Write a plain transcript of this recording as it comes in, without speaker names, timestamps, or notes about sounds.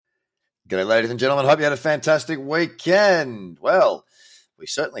G'day, ladies and gentlemen. Hope you had a fantastic weekend. Well, we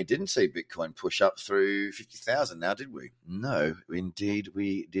certainly didn't see Bitcoin push up through 50,000 now, did we? No, indeed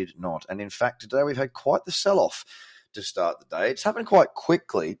we did not. And in fact, today we've had quite the sell-off to start the day. It's happened quite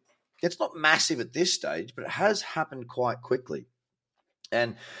quickly. It's not massive at this stage, but it has happened quite quickly.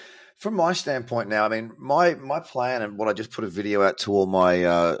 And from my standpoint now, I mean, my plan and what I just put a video out to all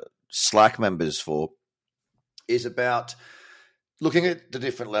my Slack members for is about looking at the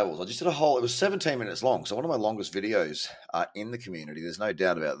different levels. I just did it was 17 minutes long. So one of my longest videos in the community. There's no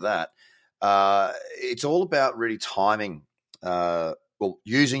doubt about that. It's all about really timing,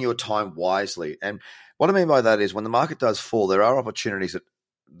 using your time wisely. And what I mean by that is when the market does fall, there are opportunities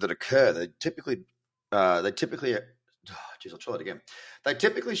that occur. They typically I'll try that again. They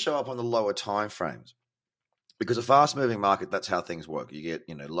typically show up on the lower time frames because a fast moving market, that's how things work. You get,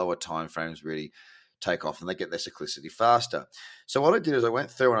 lower time frames really take off and they get their cyclicity faster. So what I did is I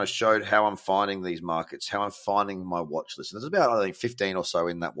went through and I showed how I'm finding these markets, how I'm finding my watch list. And there's about, I think, 15 or so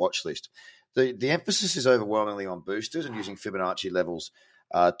in that watch list. The emphasis is overwhelmingly on boosters and using Fibonacci levels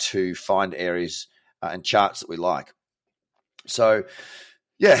to find areas and charts that we like. So,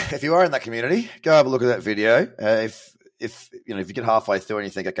 yeah, if you are in that community, go have a look at that video. If you get halfway through and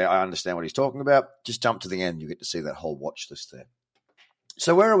you think, okay, I understand what he's talking about, just jump to the end. You get to see that whole watch list there.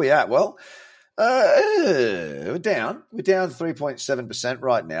 So where are we at? Well, we're down. We're down 3.7%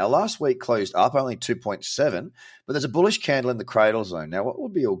 right now. Last week closed up only 2.7, but there's a bullish candle in the cradle zone. Now, what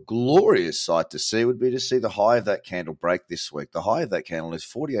would be a glorious sight to see would be to see the high of that candle break this week. The high of that candle is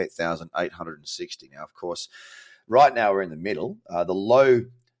 48,860. Now, of course, right now we're in the middle. The low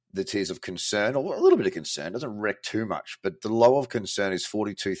that is of concern, or a little bit of concern, doesn't wreck too much, but the low of concern is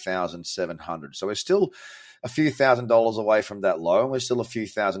 42,700. So we're still a few $1,000s away from that low, and we're still a few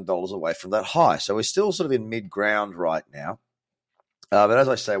 $1,000s away from that high. So we're still sort of in mid-ground right now. But as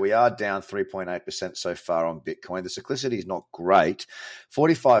I say, we are down 3.8% so far on Bitcoin. The cyclicity is not great.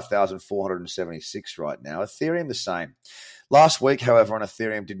 45,476 right now. Ethereum the same. Last week, however, on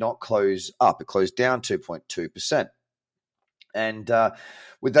Ethereum did not close up. It closed down 2.2%. And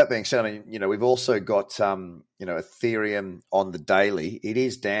with that being said, I mean, we've also got, Ethereum on the daily. It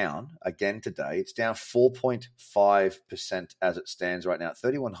is down again today. It's down 4.5% as it stands right now at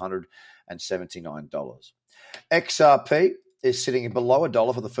 $3,179. XRP is sitting below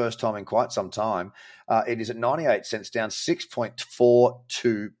 $1 for the first time in quite some time. It is at 98 cents, down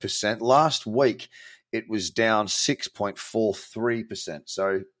 6.42%. Last week, it was down 6.43%.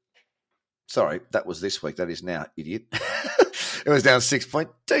 So, sorry, that was this week. That is now, idiot. It was down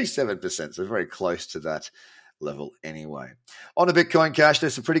 6.27%, so very close to that level anyway. On the Bitcoin Cash,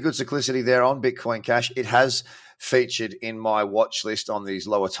 there's some pretty good cyclicity there on Bitcoin Cash. It has featured in my watch list on these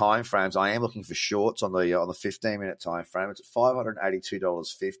lower time frames. I am looking for shorts on the 15-minute time frame. It's at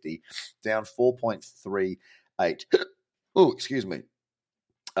 $582.50, down 4.38. Oh, excuse me.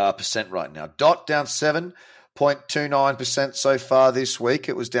 Percent right now. DOT down 7.29% so far this week.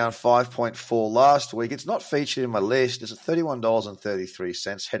 It was down 5.4 last week. It's not featured in my list. It's at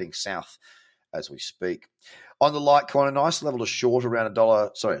 $31.33, heading south as we speak. On the Litecoin, a nice level to short around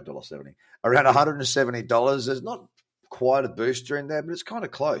 $1.70, around $170. There's not quite a booster in there, but it's kind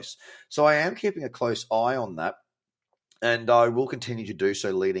of close. So I am keeping a close eye on that. And I will continue to do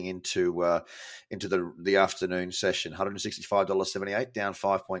so leading into the afternoon session. $165.78, down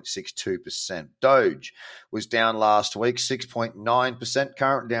 5.62%. Doge was down last week, 6.9%.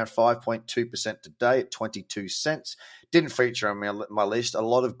 Currently down 5.2% today at 22 cents. Didn't feature on my list. A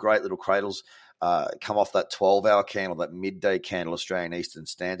lot of great little cradles come off that 12-hour candle, that midday candle, Australian Eastern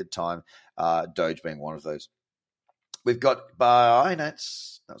Standard Time, Doge being one of those. We've got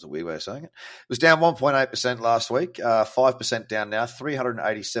Binance. That was a weird way of saying it. It was down 1.8% last week, 5% down now,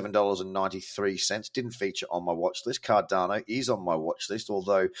 $387.93. Didn't feature on my watch list. Cardano is on my watch list,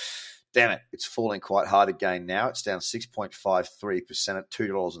 although, damn it, it's falling quite hard again now. It's down 6.53% at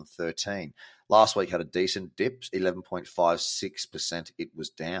 $2.13. Last week had a decent dip, 11.56%. It was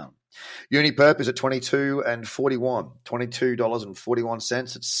down. Uniperp is at $22.41.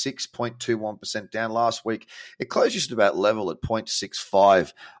 $22.41. It's 6.21% down. Last week, it closed just about level at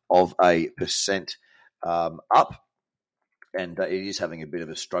 0.65% up. And it is having a bit of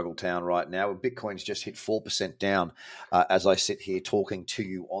a struggle town right now. Bitcoin's just hit 4% down as I sit here talking to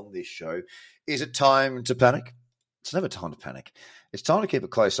you on this show. Is it time to panic? It's never time to panic. It's time to keep a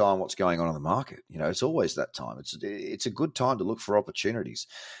close eye on what's going on in the market. It's always that time. It's a good time to look for opportunities.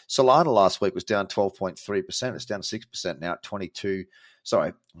 Solana last week was down 12.3%. It's down 6% now at 22.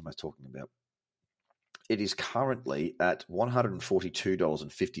 Sorry, what am I talking about? it is currently at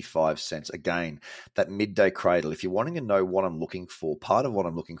 $142.55. Again, that midday cradle. If you're wanting to know what I'm looking for, part of what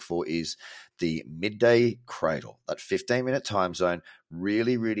I'm looking for is the midday cradle, that 15-minute time zone.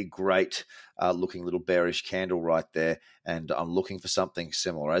 Really, really great looking little bearish candle right there. And I'm looking for something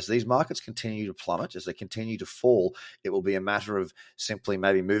similar. As these markets continue to plummet, as they continue to fall, it will be a matter of simply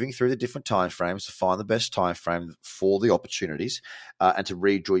maybe moving through the different time frames to find the best time frame for the opportunities and to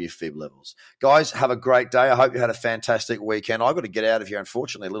redraw your fib levels. Guys, have a great day. I hope you had a fantastic weekend. I've got to get out of here,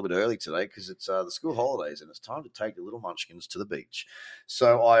 unfortunately, a little bit early today because it's the school holidays and it's time to take the little munchkins to the beach.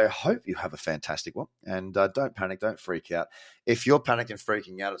 So I hope you have a fantastic one. And don't panic, don't freak out. If you're panicking and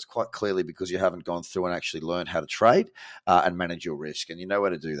freaking out, it's quite clearly because you haven't gone through and actually learned how to trade and manage your risk. And you know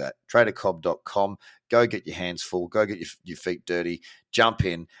where to do that. TraderCobb.com. Go get your hands full. Go get your feet dirty. Jump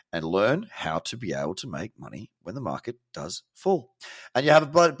in and learn how to be able to make money when the market does fall. And you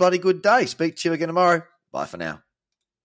have a bloody good day. Speak to you again tomorrow. Bye for now.